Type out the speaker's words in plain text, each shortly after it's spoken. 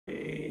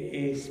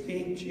I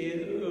speak to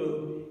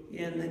you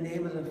in the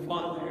name of the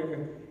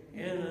Father,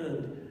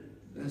 and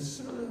the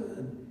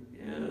Son,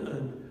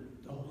 and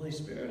the Holy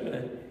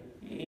Spirit.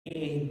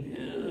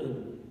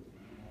 Amen.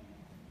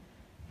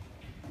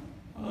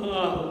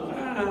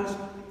 Last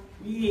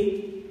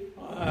week,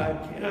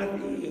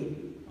 Kathy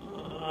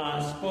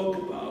spoke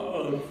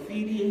about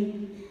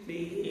feeding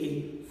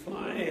the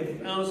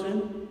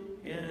 5,000,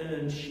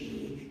 and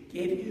she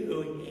gave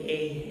you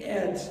a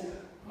heads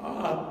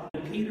up.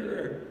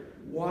 Peter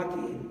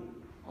walking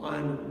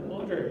on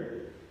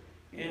water,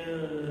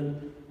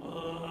 and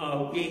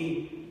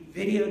we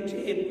videotaped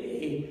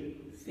a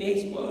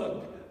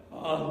Facebook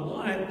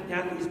live.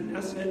 Kathy's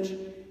message.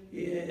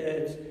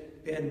 It's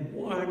been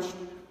watched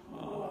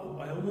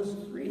by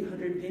almost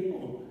 300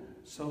 people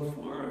so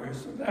far,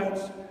 so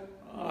that's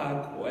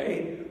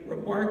quite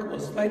remarkable,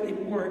 slightly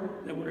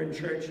more than were in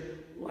church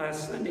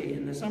last Sunday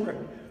in the summer.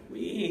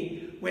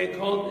 We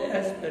called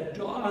this the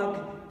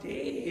Dog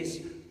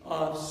Days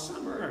of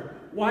Summer.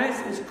 Why is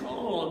this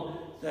called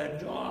the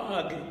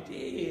Dog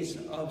Days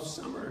of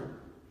Summer?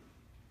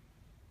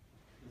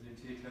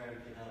 Because you're too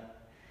tired to get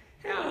up.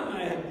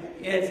 Yeah,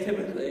 it's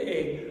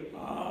typically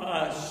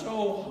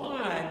so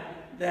hot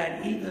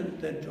that even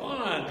the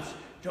dogs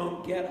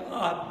don't get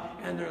up,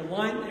 and they're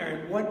lying there,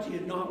 and what do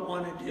you not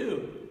want to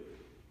do?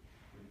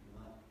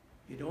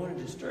 You don't want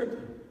to disturb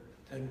them.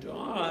 The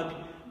dog,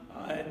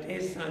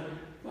 days sun,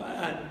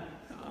 but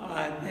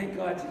thank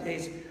God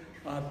today's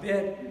a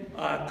bit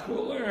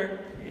cooler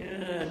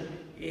and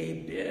a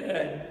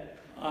bit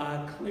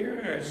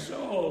clearer.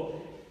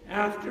 So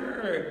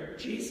after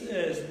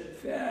Jesus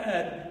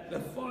fed the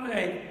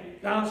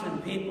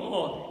 5,000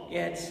 people,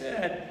 it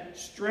said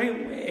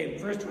straightway,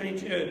 verse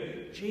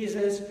 22,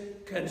 Jesus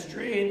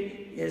constrained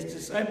his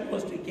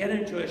disciples to get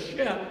into a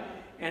ship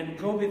and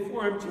go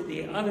before him to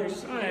the other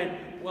side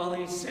while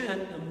he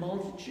sent the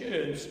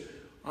multitudes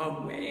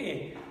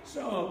away.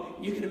 So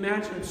you can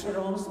imagine it's sort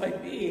of almost like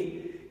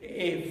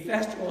a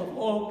festival of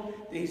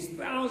hope, these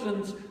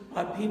thousands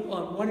of people,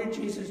 and what did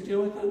Jesus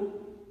do with them?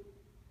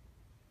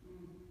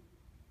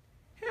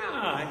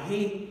 Yeah,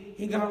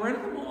 he got rid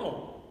of them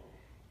all.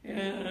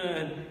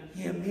 And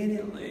he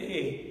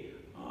immediately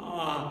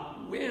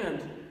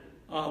went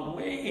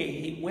away.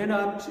 He went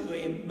up to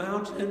a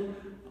mountain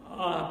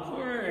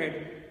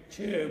apart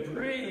to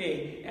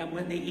pray, and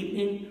when the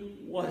evening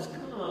was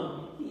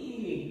come,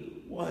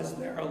 he was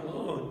there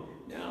alone.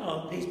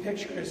 Now, these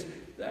pictures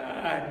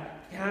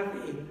that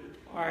Kathy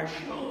are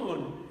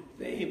shown,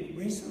 they've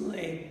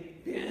recently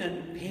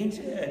been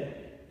painted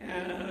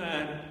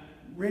at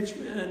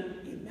Richmond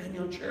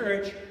Emmanuel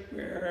Church,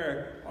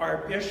 where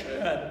our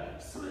Bishop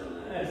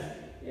Silas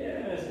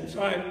is. And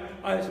so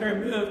I was very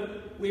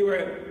moved. We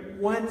were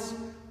once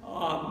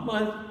a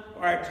month,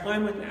 our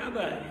time with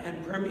Abba,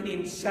 and prayer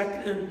meeting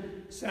second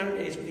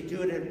Saturdays, we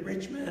do it at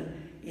Richmond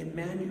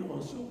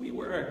Emmanuel. So we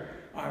were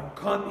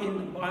copying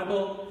the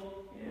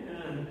Bible,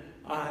 and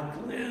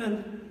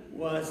Glenn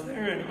was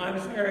there, and I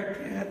was there.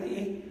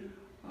 Kathy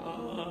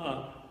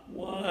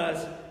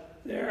was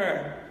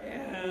there.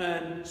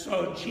 And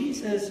so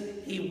Jesus,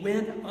 he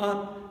went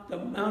up the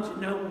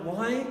mountain. Now,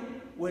 why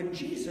would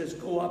Jesus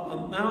go up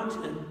a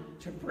mountain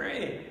to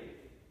pray?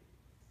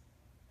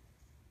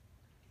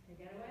 To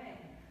get away.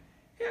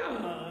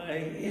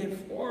 Yeah,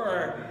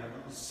 for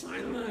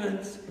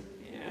silence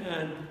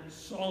and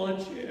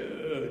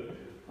solitude.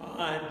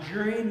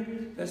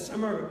 During the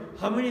summer,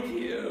 how many of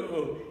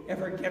you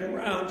ever get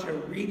around to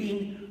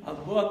reading a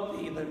book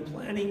that you've been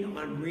planning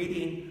on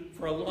reading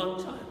for a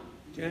long time?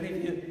 Do any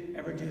of you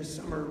ever do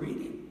summer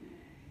reading?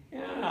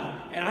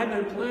 Yeah, and I've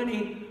been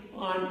planning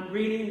on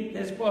reading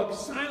this book,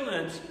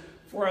 Silence,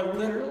 for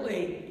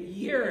literally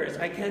years.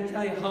 I can't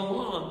tell you how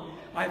long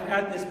I've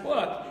had this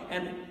book.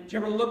 And do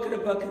you ever look at a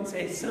book and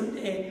say,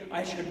 someday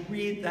I should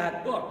read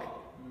that book?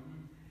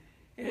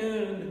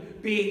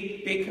 And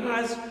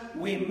because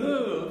we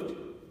moved,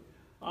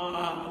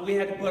 we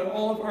had to put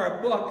all of our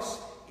books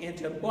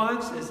into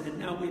boxes, and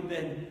now we've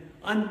been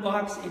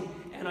unboxing,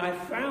 and I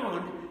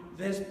found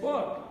this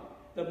book,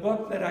 the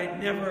book that I'd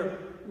never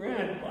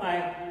read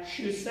by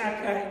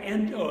Shusaka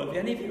Endo. Have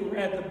any of you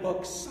read the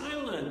book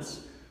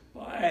Silence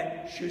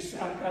by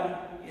Shusaka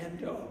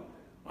Endo?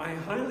 I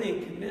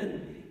highly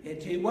commend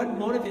it to you. What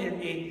motivated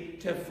me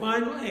to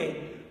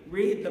finally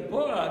read the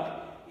book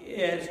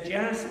is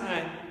Janice and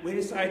I, we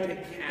decided to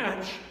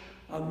catch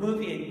a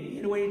movie.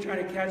 You know, when you try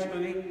to catch a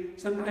movie,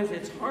 sometimes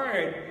it's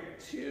hard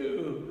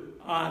to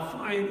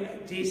find a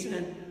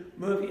decent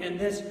movie. And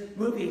this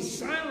movie,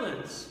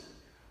 Silence,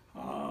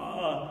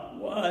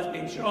 was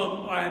being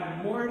shown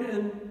by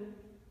Martin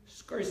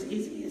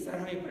Scorsese. Is that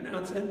how you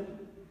pronounce it?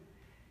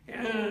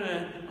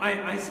 And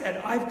I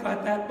said, I've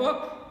got that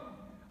book.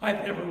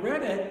 I've never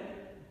read it,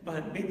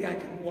 but maybe I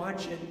can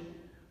watch it.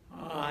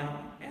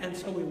 And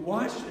so we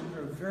watched it and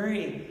were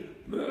very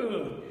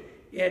moved.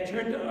 It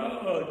turned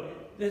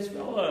out this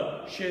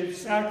fellow,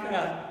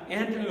 Shusaka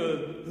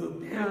Endo,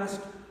 who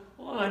passed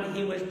on,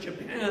 he was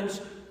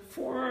Japan's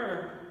foremost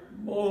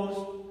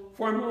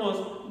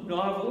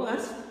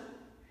novelist.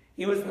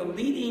 He was the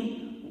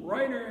leading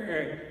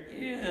writer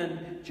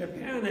in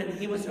Japan, and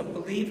he was a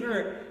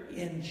believer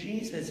in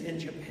Jesus in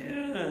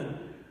Japan.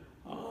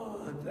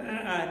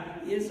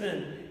 That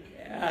isn't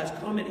as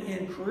common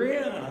in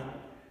Korea.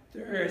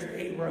 There's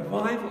a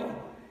revival.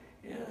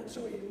 And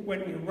so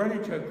when you run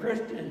into a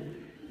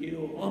Christian,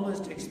 you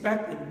almost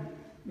expect them.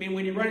 I mean,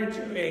 when you run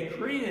into a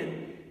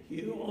Korean,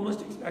 you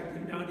almost expect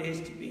them nowadays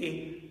to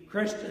be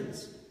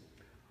Christians.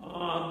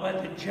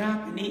 But the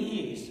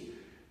Japanese,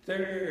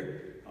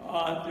 there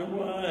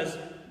was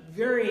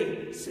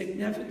very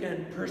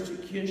significant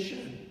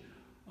persecution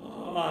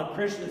of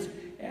Christians.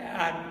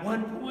 At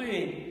one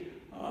point,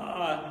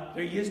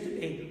 there used to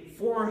be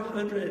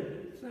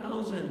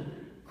 400,000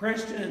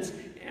 Christians,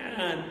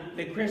 and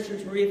the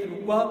Christians were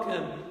even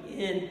welcome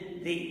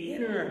in the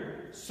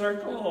inner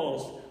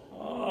circles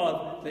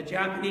of the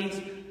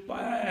Japanese.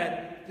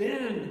 But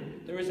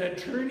then there was a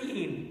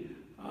turning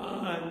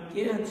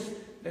against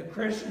the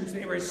Christians.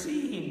 They were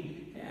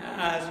seen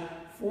as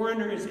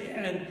foreigners,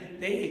 and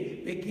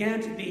they began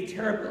to be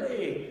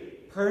terribly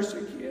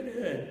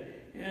persecuted.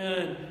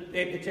 And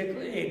they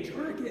particularly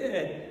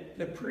targeted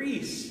the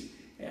priests.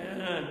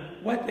 And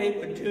what they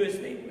would do is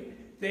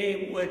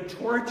they would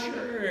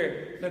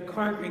torture the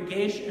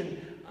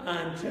congregation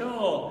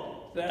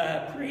until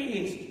the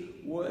priest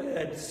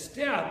would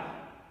step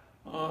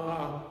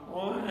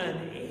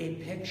on a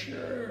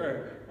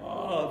picture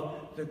of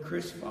the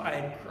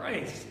crucified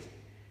Christ.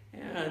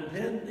 And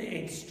then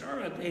they'd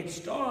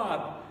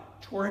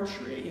stop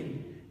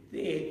torturing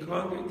the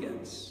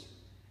congregants.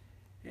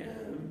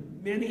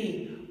 And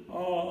many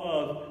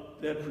of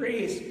the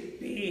priests,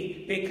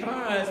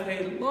 because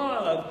they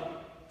loved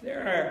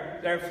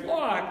their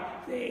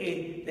flock,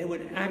 they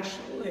would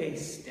actually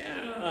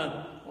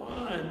stab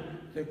on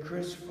the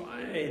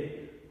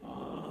crucified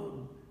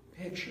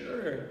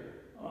picture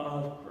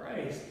of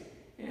Christ.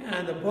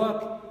 And the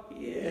book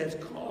is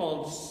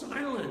called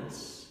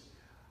Silence,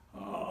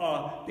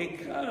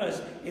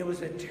 because it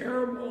was a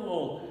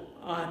terrible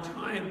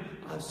time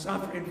of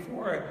suffering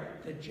for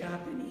the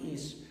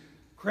Japanese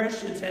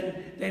Christians, and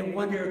they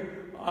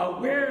wondered,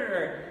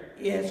 where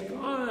is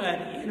God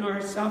in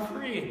our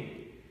suffering?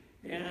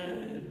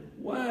 And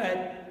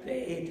what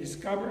they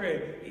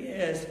discovered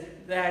is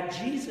that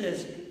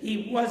Jesus,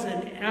 he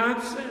wasn't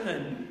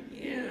absent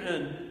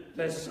in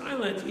the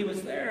silence. He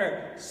was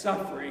there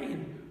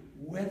suffering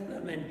with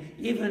them. And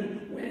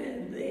even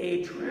when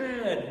they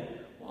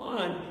tread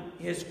on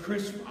his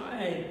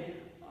crucified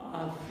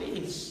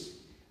face,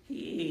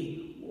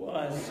 he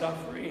was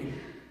suffering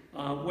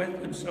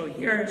with them. So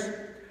here's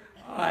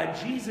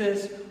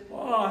Jesus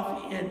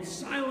off in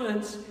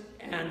silence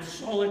and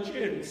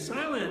solitude.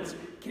 Silence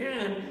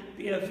can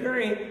be a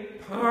very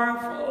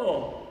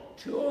powerful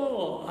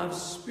tool of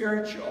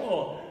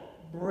spiritual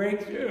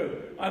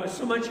breakthrough. I was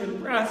so much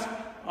impressed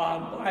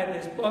by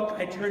this book,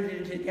 I turned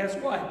it into, guess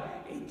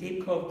what? A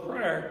Deep Cove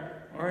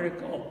Prayer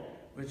article,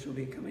 which will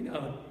be coming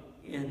out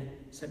in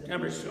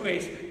September. So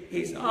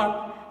he's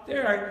up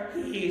there,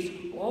 he's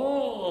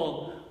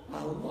all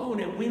alone,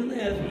 and we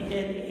live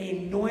in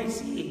a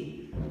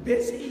noisy,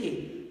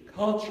 busy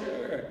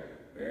culture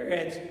where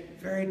it's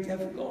very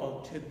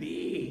difficult to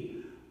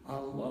be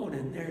alone.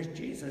 And there's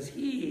Jesus,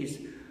 he's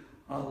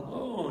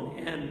alone.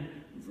 And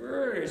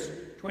verse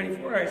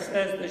 24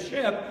 says the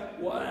ship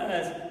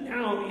was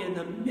now in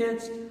the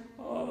midst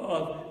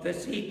of the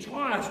sea,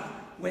 tossed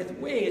with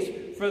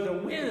waves, for the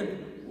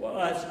wind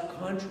was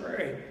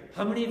contrary.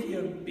 How many of you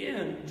have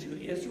been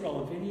to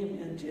Israel? Have any of you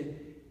been to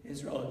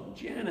Israel?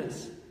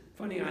 Janice,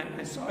 funny,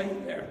 I saw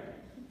you there.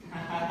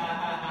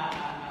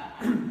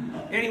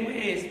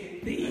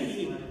 Anyways,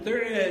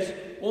 there is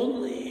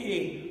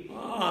only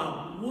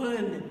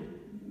one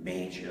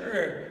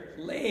major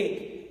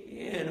lake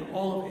in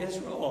all of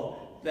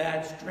Israel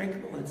that's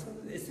drinkable.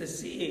 It's the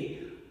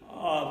Sea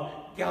of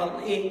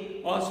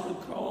Galilee, also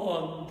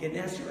called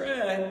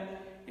Gennesaret,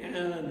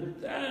 and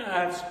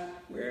that's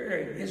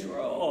where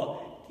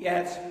Israel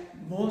gets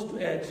most of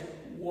its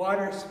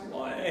water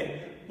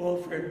supply,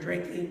 both for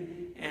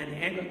drinking and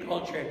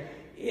agriculture.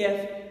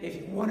 If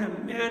you want to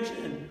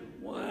imagine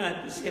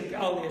what the Sea of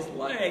Galilee is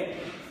like,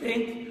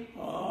 think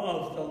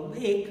of the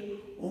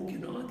Lake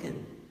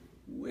Okanagan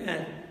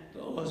with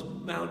those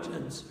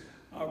mountains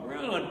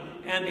around.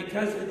 And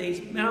because of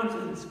these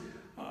mountains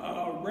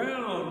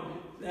around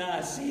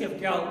the Sea of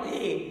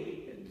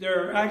Galilee,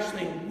 there are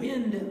actually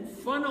wind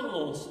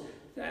funnels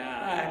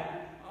that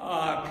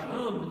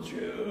come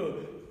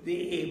through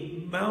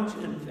the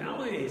mountain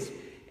valleys.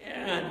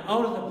 And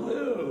out of the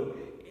blue,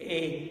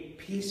 a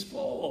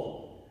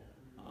peaceful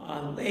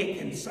lake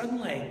can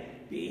suddenly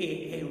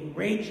be a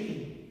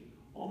raging,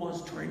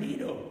 almost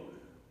tornado,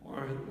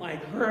 or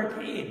like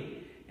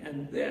hurricane.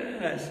 And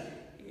this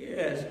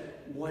is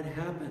what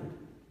happened.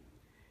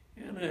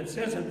 And it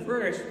says in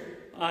verse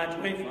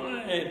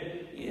 25,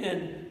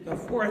 in the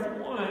fourth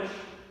watch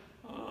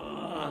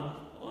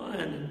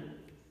on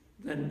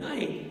the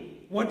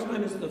night. What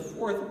time is the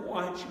fourth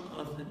watch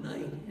of the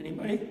night?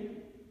 Anybody?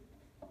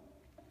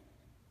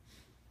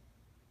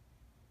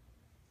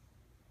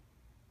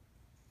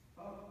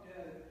 About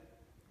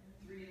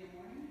 3 in the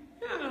morning.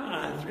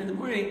 3 in the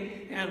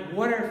morning, and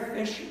what are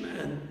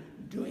fishermen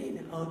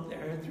doing out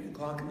there at 3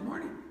 o'clock in the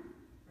morning?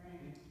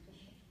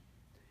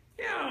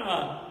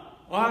 Yeah,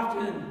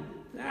 often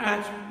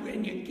that's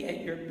when you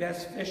get your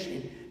best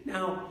fishing.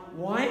 Now,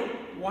 why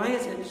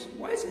is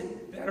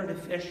it better to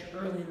fish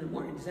early in the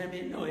morning? Does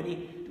anybody know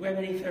do we have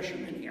any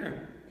fishermen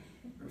here?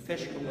 Or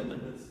fisherwomen?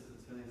 That's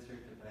when they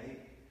start to bite.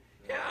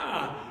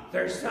 Yeah,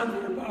 there's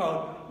something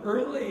about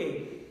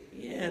early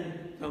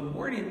in the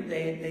morning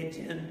they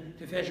tend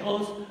to fish. I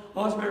always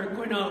remember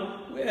going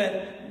out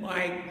with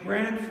my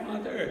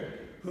grandfather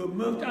who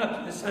moved up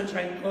to the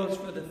Sunshine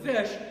Coast for the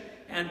fish,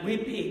 and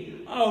we'd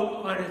be out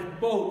on his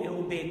boat. It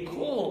would be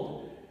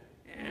cold,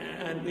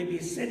 and we'd be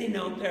sitting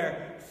out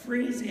there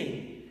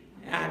freezing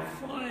at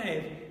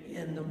 5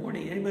 in the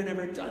morning. Anyone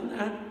ever done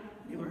that?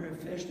 Anyone ever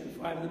fished at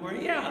 5 in the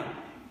morning? Yeah,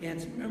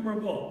 it's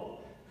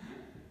memorable.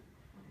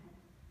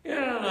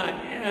 Yeah,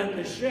 and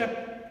the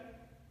ship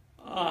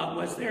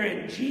was there,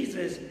 and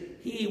Jesus,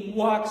 he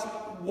walks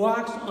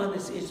on the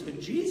sea. So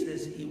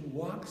Jesus, he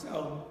walks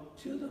out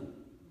to them.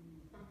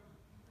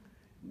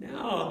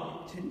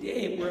 Now,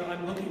 today,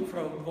 I'm looking for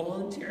a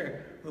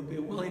volunteer who would be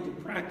willing to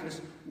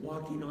practice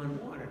walking on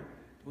water.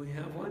 Do we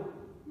have one?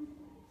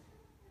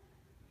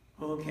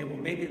 Okay, well,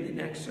 maybe in the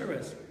next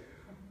service.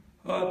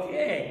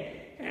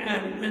 Okay,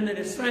 and when the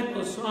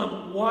disciples saw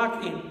him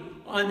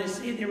walking on the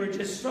sea, they were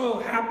just so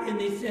happy, and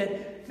they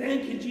said,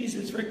 "Thank you,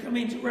 Jesus, for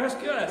coming to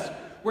rescue us.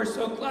 We're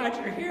so glad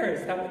you're here."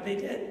 Is that what they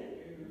did?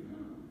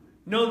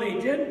 No, they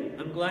didn't.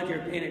 I'm glad you're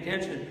paying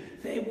attention.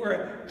 They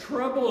were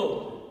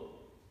troubled.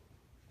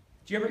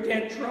 Do you ever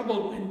get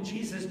troubled when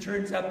Jesus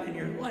turns up in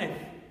your life?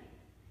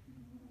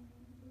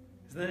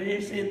 Isn't that an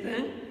interesting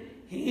thing?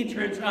 He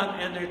turns up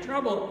and they're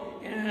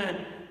troubled,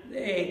 and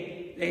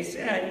they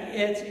said,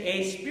 "It's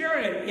a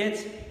spirit,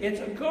 it's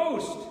a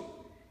ghost."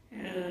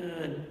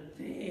 And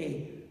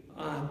they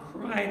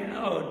cried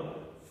out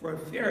for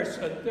fear,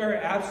 so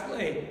they're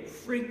absolutely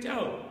freaked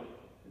out.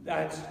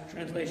 That's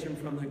translation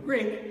from the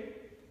Greek.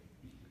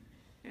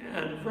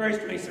 And verse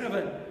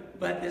 27,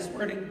 but this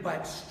wording,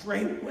 but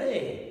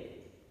straightway,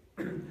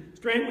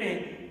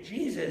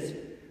 Jesus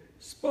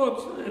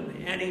spoke to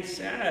them, and he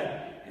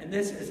said, and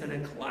this is in a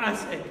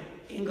classic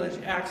English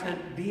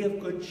accent, "Be of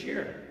good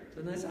cheer."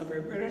 Doesn't that sound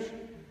very British?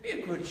 Be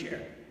of good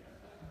cheer.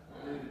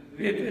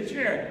 Be of good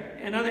cheer.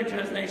 And other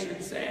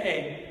translations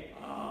say,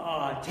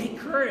 take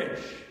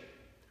courage,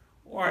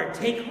 or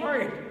take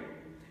heart.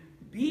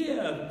 Be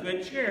of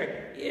good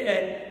cheer.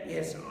 It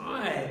is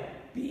I.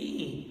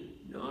 Be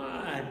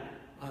not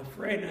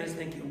afraid. And I was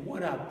thinking,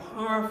 what a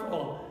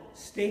powerful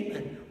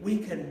statement. We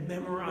can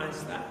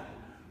memorize that.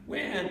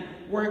 When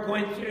we're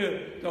going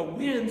through the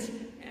winds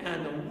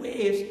and the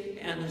waves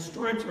and the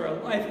storms of our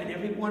life, and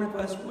every one of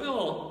us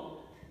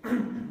will.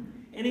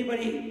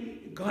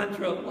 Anybody gone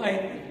through a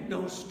life with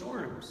no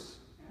storms?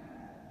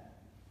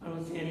 I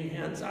don't see any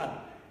hands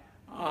up.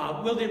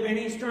 Will there be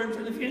any storms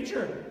in the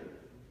future?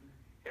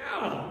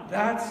 Yeah,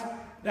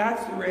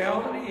 that's the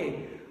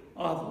reality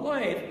of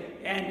life.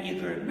 And you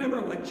can remember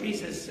what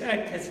Jesus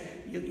said, because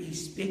he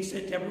speaks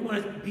it to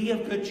everyone. Be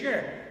of good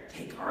cheer.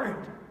 Take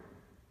heart.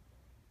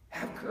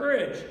 Have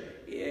courage.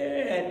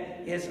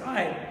 It is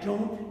I.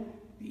 Don't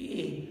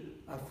be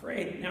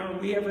afraid. Now, are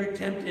we ever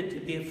tempted to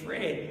be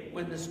afraid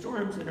when the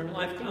storms in our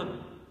life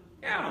come?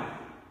 Yeah,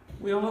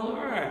 we all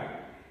are.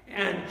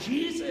 And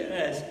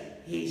Jesus,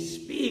 he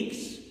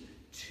speaks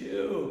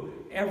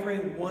to every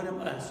one of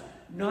us,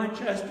 not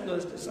just to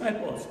those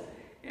disciples.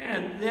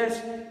 And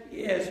this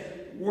is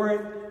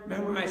worth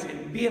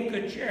memorizing. Be of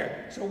good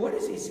cheer. So what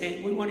is he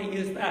saying? We want to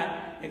use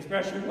that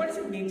expression. What does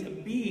it mean to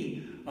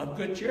be of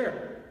good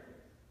cheer?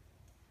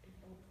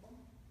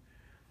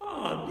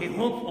 Be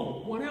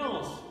hopeful. What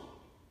else?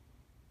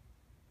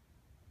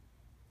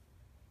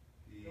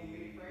 Don't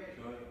be afraid.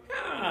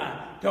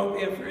 Don't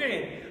be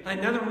afraid.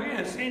 Another way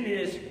of saying it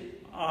is,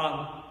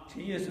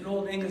 to use an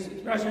old English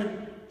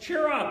expression,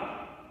 cheer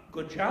up.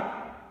 Good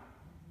job.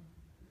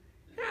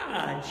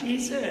 Yeah,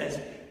 Jesus.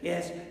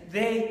 Yes,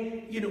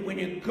 when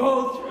you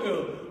go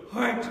through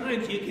hard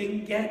times, you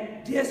can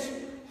get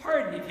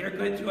disheartened if you're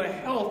going through a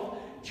health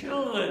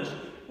challenge,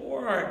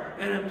 or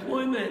an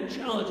employment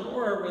challenge,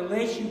 or a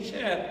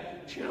relationship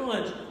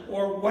challenge,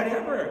 or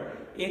whatever.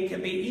 It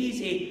can be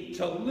easy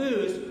to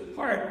lose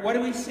heart. What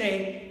do we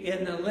say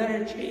in the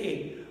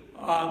liturgy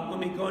when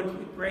we go into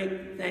the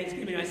great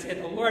Thanksgiving? I say,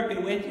 "The Lord be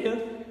with you,"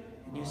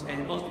 and you say,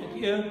 "And also with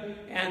you."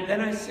 And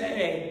then I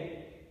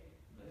say,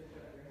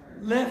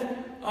 "Lift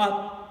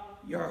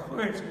up your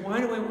hearts." Why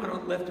do we want to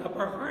lift up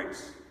our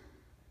hearts?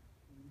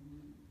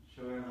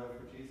 Show our love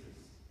for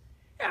Jesus.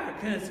 Yeah,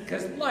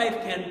 because life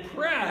can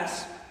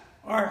press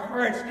our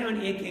hearts down.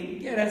 It can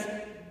get us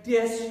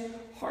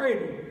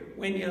disheartened.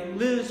 When you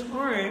lose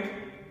heart,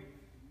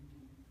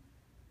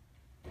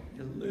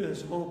 you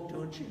lose hope,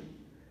 don't you?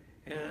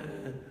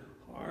 And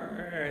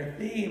our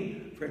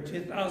theme for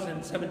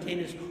 2017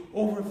 is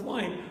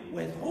overflowing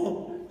with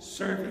hope,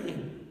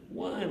 serving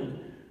one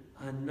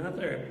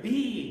another.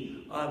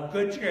 Be of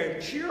good cheer.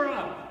 Cheer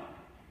up.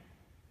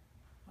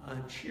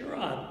 Cheer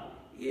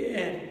up.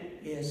 It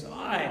is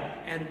I.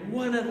 And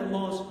one of the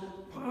most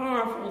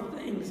powerful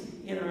things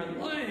in our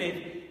life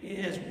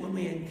is when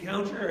we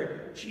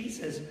encounter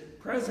Jesus'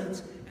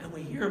 presence and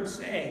we hear him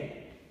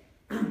say,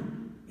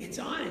 it's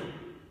I.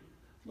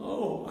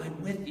 Lo,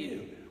 I'm with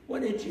you.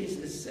 What did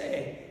Jesus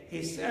say?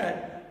 He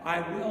said,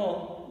 I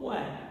will,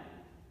 what?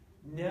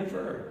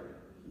 Never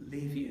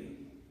leave you.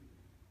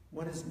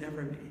 What does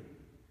never mean?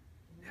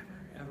 Never,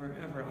 ever,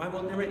 ever. I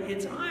will never,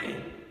 it's I.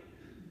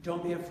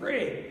 Don't be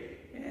afraid.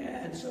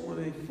 And so when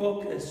we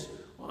focus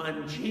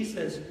on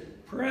Jesus'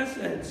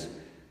 presence,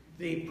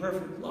 the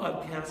perfect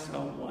love casts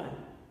out what?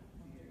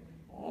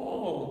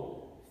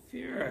 All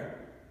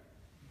fear.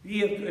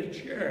 Be of good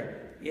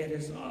cheer. It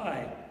is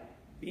I.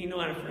 Be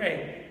not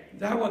afraid.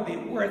 That would be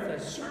worth a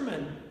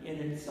sermon in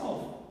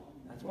itself.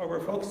 That's what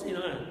we're focusing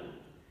on.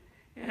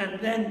 And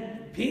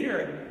then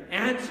Peter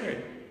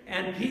answered.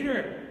 And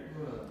Peter,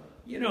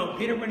 you know,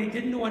 Peter, when he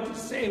didn't know what to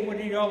say, what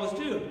did he always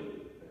do?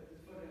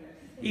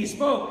 He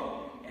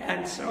spoke.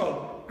 And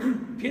so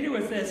Peter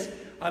was this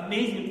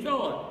amazing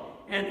fellow.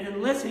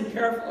 And listen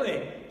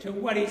carefully to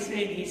what he's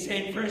saying. He's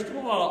saying, first of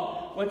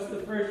all, what's the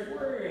first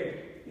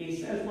word? He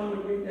says, why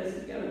don't we read this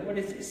together? What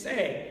does he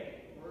say?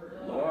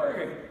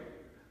 Lord.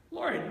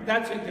 Lord,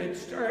 that's a good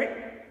start.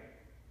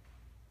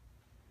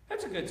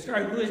 That's a good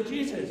start. Who is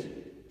Jesus?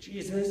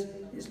 Jesus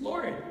is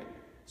Lord.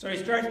 So he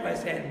starts by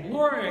saying,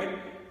 Lord,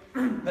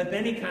 but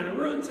then he kind of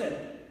ruins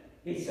it.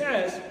 He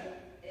says,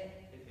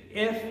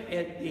 if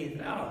it be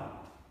thou.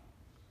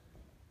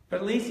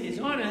 But at least he's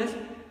honest,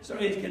 so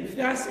he's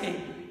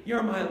confessing,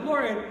 you're my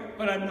Lord,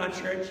 but I'm not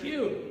sure it's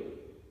you.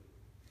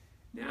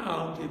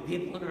 Now, do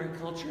people in our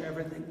culture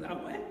ever think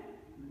that way?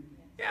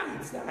 Yeah,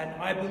 it's that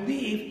I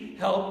believe,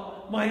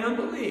 help my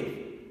unbelief.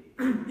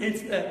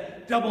 It's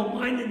the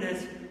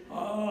double-mindedness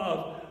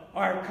of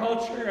our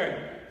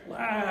culture.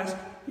 Last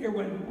year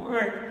when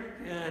Mark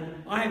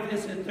and I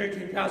visited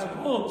 13,000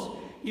 homes,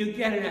 you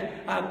get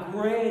a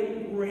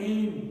great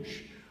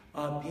range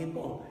of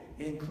people,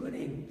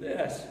 including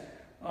this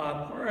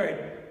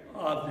part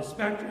of the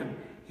spectrum.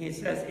 He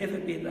says, if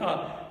it be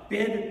thou,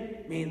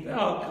 bid me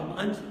thou come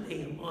unto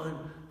thee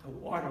on the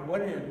water.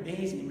 What an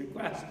amazing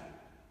request.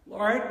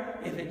 Lord,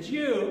 if it's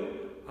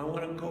you, I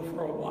want to go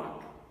for a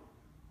walk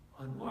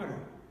on water.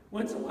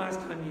 When's the last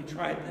time you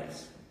tried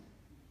this?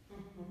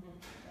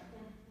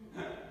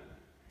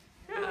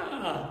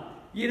 Yeah.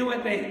 You know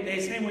what they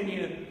say when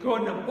you go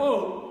in a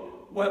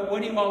boat, what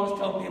do you always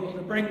tell people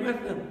to bring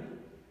with them?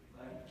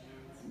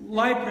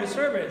 Life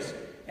preservers.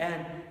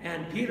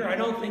 And Peter, I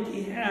don't think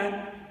he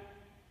had.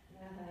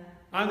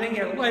 I think he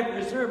had a life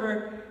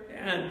preserver,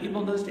 and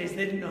people in those days,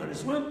 they didn't know how to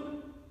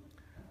swim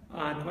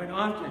quite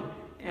often.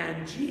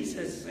 And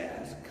Jesus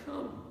says,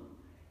 come.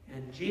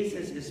 And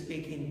Jesus is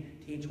speaking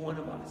to each one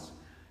of us.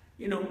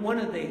 You know, one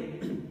of the,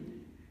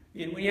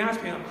 when you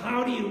ask me,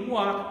 how do you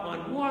walk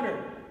on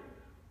water?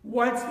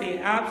 What's the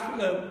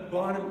absolute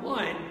bottom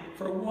line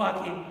for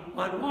walking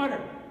on water?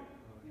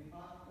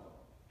 Impossible.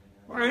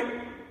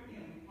 Right?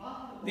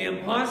 The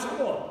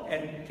impossible.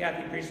 And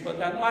Kathy preached about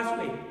that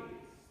last week.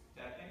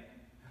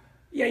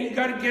 Yeah, you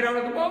got to get out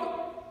of the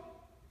boat.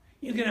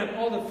 You can have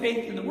all the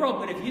faith in the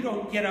world, but if you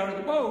don't get out of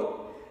the boat,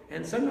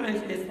 and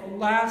sometimes it's the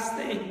last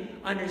thing,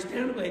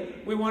 understandably,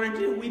 we want to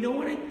do. We don't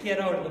want to get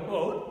out of the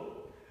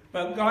boat,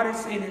 but God is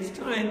saying it's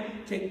time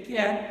to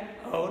get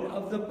out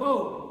of the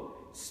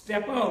boat.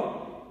 Step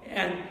out.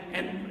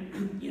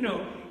 And you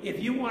know, if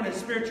you want a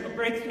spiritual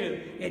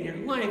breakthrough in your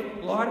life,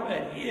 a lot of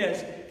it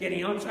is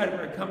getting outside of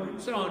our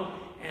comfort zone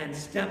and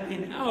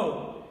stepping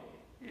out.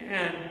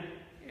 And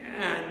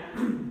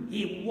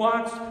he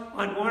walks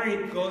on water,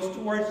 he goes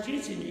towards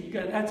Jesus. And you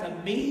go, that's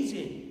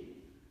amazing.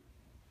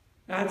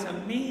 That's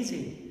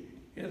amazing.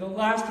 You know, the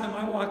last time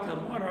I walked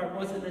on water, I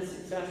wasn't a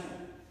success.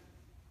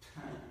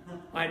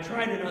 I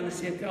tried it on the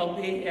Sea of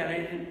Galilee, and I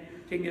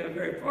didn't get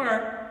very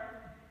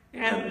far.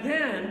 And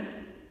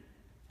then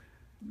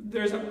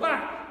there's a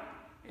but.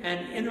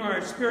 And in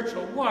our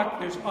spiritual walk,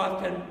 there's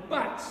often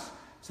buts.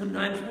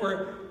 Sometimes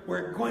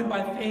we're going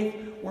by faith,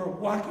 we're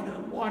walking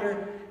on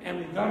water, and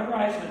we've got our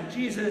eyes on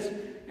Jesus,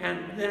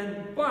 and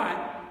then,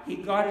 but he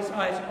got his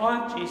eyes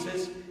off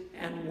Jesus,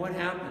 and what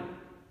happened?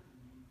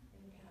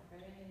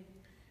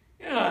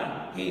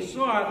 Yeah, he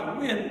saw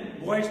the wind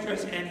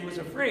boisterous, and he was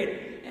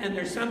afraid. And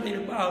there's something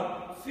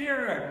about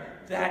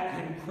fear that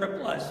can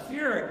cripple us.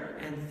 Fear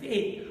and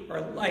faith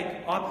are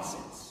like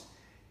opposites.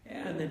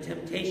 And the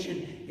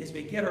temptation is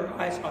we get our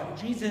eyes on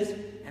Jesus,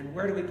 and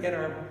where do we get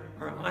our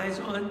eyes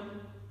on?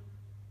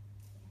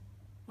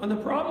 On the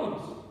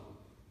problems.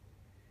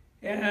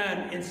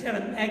 And instead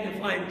of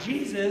magnifying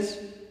Jesus,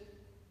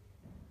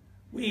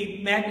 we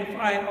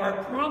magnify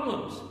our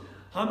problems.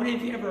 How many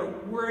of you ever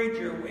worried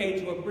your way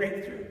to a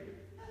breakthrough?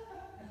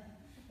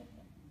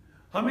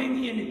 How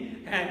many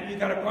of you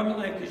got a problem in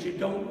life because you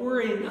don't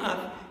worry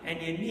enough,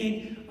 and you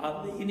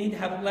need to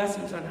have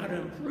lessons on how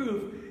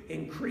to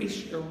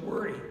increase your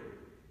worry?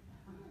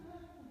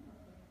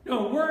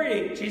 No,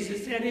 worry,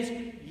 Jesus said, is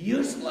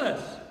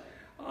useless.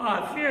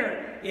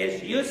 Fear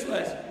is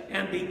useless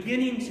and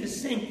beginning to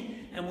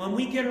sink. And when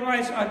we get our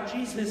eyes off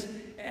Jesus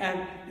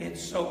And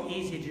it's so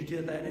easy to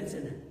do that,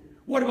 isn't it?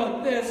 What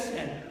about this?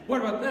 And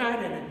what about that?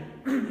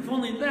 And if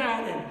only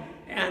that.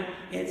 And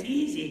it's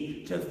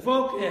easy to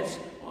focus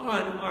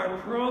on our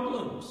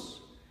problems.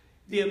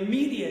 The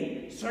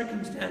immediate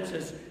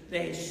circumstances,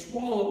 they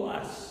swallow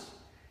us.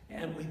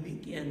 And we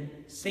begin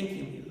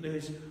sinking. We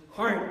lose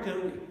heart,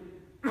 don't we?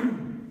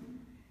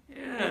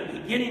 Yeah,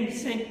 beginning to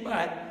sink,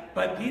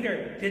 but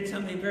Peter did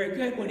something very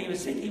good when he was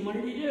sinking. What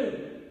did he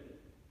do?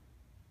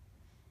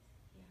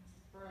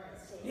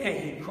 Yeah,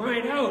 he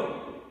cried out.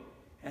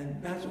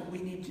 And that's what we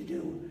need to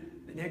do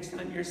the next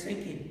time you're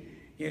sinking.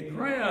 You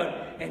cry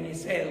out and you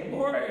say,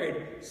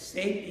 Lord,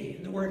 save me.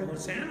 And the word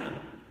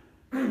Hosanna.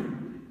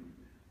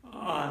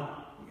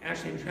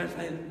 Actually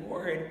translated,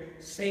 Lord,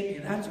 save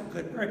me. That's a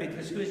good prayer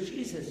because who is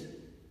Jesus?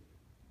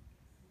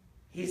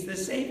 He's the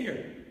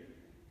Savior.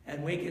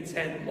 And we can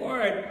say,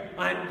 Lord,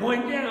 I'm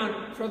going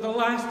down for the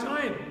last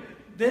time.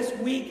 This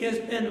week has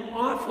been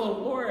awful,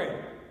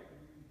 Lord.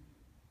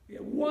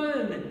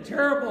 One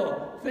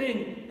terrible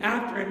thing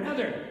after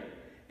another.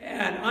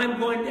 And I'm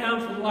going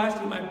down for the last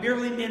time. I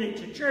barely made it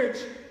to church.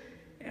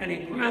 And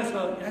he cries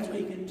out. That's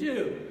what you can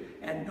do.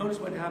 And notice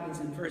what happens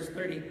in verse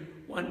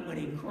 31. When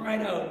he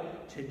cried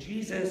out to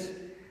Jesus,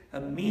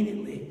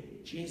 immediately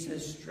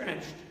Jesus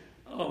stretched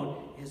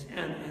out his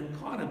hand and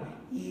caught him.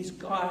 He's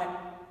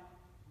got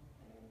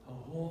the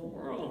whole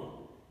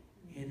world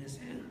in his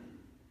hand.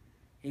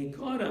 He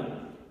caught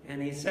him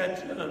and he said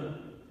to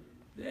him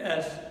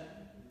this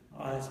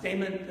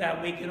statement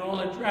that we can all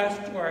address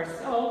to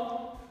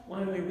ourselves. Why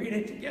don't we read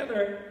it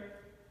together?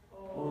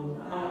 Oh,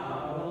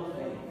 thou of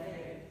little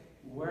faith,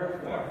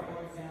 wherefore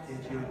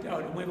did you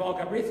doubt? And we've all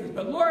got reasons,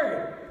 but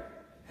Lord,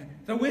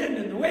 the wind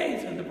and the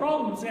waves and the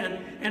problems,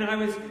 and I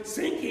was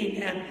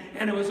sinking,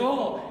 and it was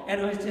all,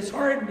 and I was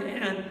disheartened,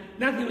 and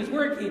nothing was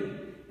working.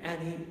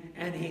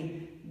 And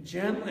he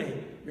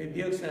gently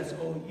rebukes us,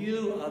 oh,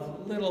 you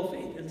of little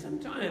faith. And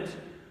sometimes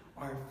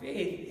our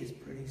faith is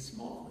pretty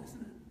small,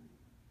 isn't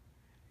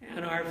it?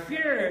 And our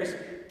fears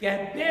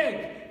get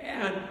big.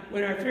 And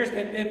when our fears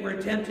get big,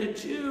 we're tempted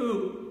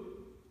to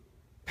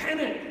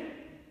panic.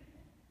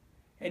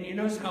 And you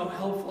notice how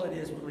helpful it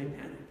is when we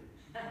panic.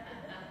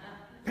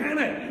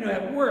 Panic,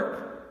 at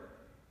work.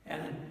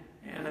 And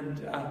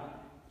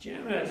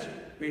Janice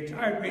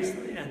retired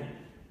recently, and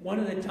one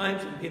of the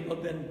times when people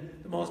have been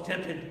the most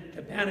tempted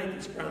to panic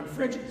is around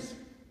fridges.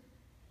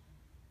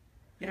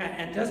 Yeah,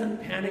 and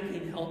doesn't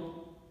panicking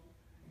help?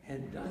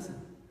 It doesn't.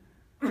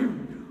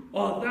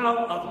 Oh,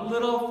 thou of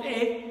little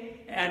faith,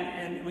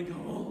 and we go,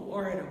 oh,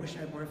 Lord, I wish I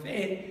had more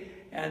faith.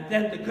 And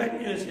then the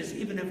good news is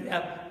even if we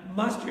have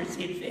mustard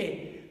seed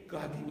faith,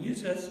 God can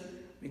use us.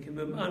 We can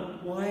move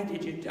on. Why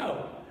did you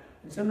doubt?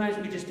 And sometimes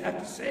we just have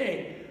to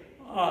say,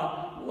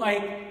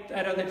 like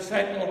that other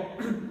disciple,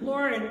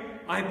 Lord,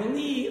 I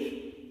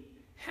believe,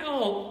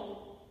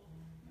 help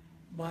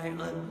my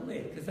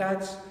unbelief. Because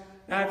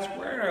that's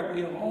where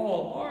we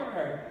all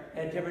are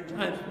at different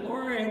times.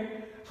 Lord,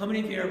 how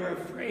many of you are ever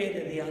afraid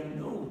of the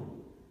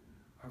unknown?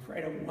 Or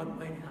afraid of what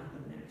might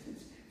happen next?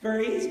 It's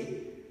very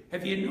easy.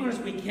 Have you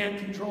noticed we can't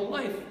control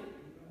life?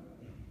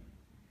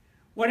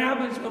 What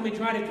happens when we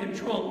try to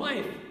control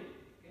life?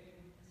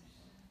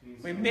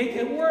 We make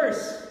it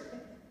worse.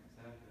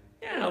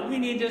 Yeah, we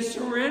need to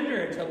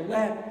surrender, to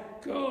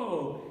let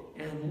go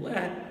and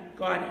let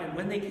God. And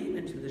when they came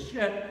into the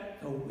ship,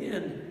 the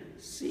wind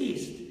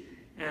ceased.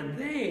 And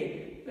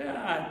they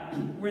that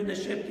were in the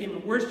ship came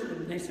and worshipped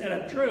him. And they said,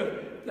 of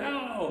truth,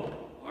 thou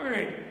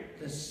art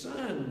the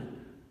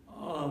Son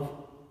of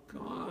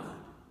God.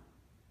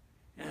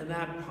 And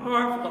that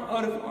powerful,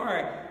 out of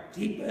our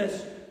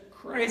deepest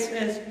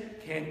crisis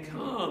can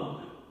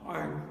come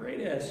our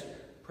greatest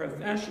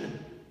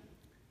profession.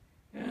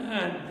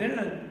 And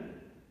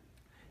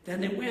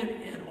then they went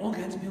and all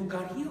kinds of people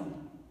got healed.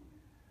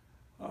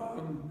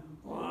 On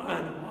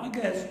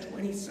August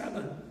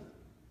 27th,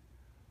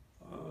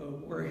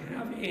 we're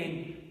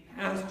having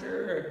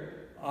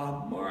Pastor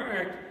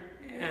Mark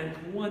and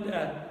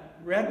Kawanda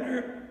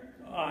Redner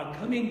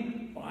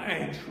coming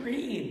by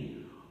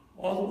train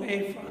all the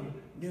way from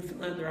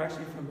Newfoundland. They're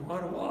actually from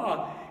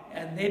Ottawa,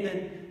 and they've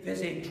been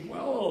visiting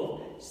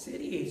 12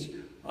 cities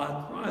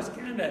across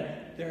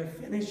Canada. They're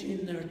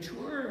finishing their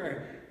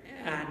tour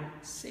at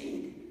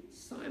St.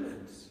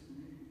 Simon's.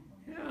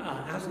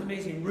 Yeah, that's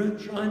amazing.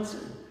 Ruth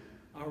Johnson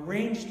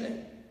arranged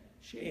it.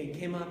 She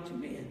came up to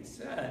me and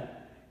said,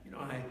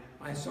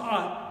 I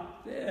saw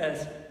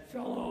this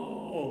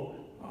fellow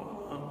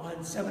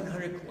on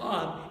 700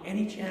 Club.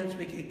 Any chance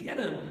we could get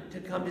him to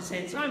come to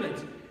St.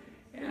 Simon's?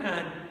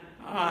 And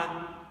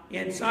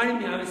inside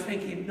of me, I was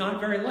thinking, not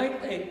very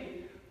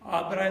likely,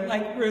 but I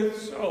like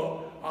Ruth,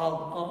 so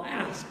I'll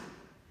ask.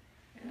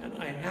 And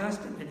I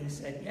asked him, and he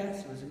said,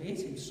 yes, it was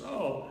amazing.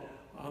 So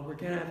we're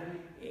going to have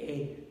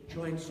a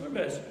joint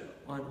service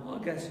on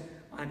August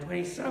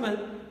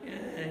 27th,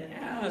 and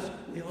as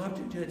we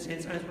often do at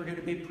St. Simon's, we're going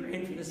to be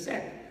praying for the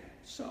sick.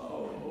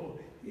 So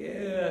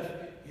if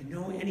you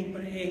know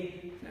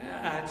anybody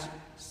that's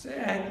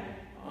sick,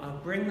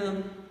 bring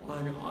them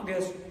on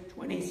August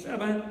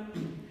 27th.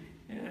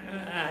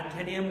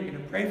 10 a.m. we're going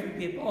to pray for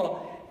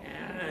people,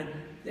 and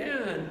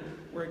then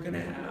we're going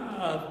to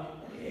have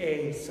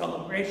a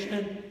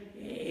celebration,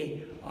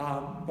 a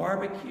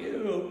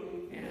barbecue,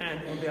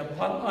 and there'll be a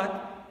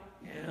potluck,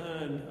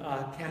 and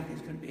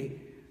Kathy's going to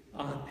be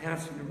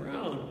passing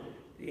around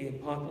the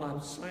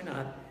potluck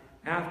sign-up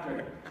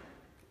after.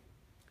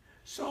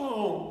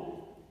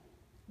 So,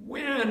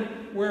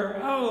 when we're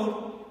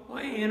out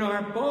in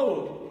our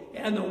boat,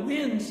 and the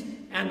winds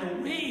and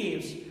the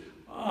waves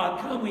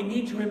come, we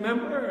need to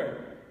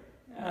remember,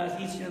 as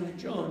E.C.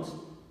 Jones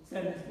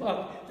said in his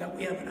book, that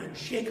we have an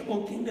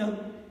unshakable kingdom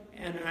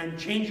and an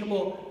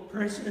unchangeable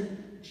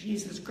person,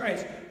 Jesus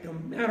Christ. No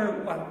matter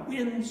what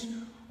winds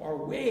or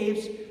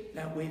waves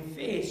that we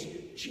face,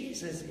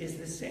 Jesus is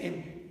the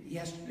same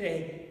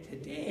yesterday,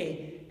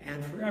 today,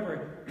 and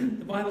forever.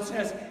 The Bible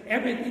says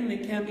everything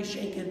that can be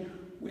shaken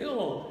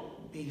will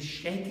be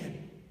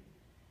shaken,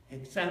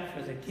 except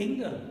for the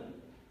kingdom.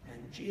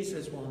 And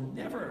Jesus will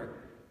never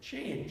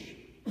change.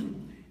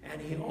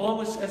 And he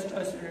always says to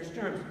us in his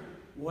terms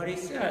what he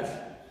says.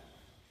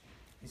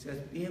 He says,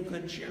 be of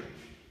good cheer.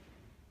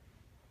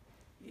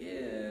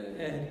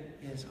 It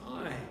is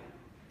I.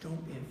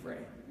 Don't be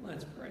afraid.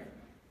 Let's pray.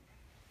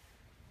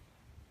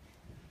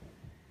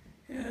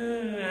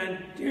 And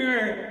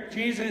dear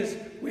Jesus,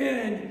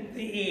 when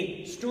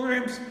the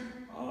storms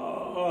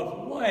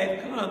of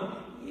life come,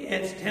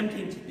 it's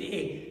tempting to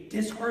be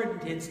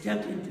disheartened. It's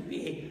tempting to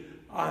be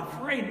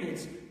frightened.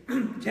 It's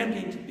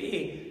tempting to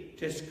be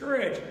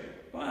discouraged.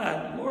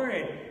 But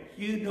Lord,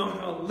 you know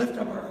how to lift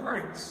up our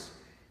hearts,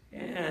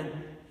 and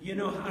you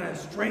know how to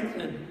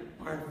strengthen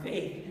our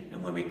faith.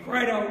 And when we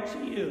cried out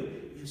to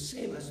you, you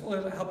save us.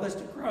 Lord, help us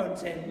to cry out and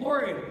say,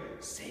 Lord,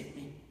 save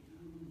me.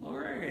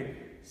 Lord,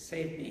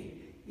 save me.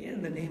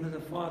 In the name of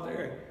the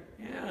Father,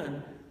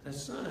 and the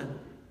Son,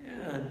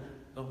 and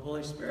the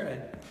Holy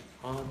Spirit.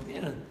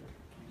 Amen.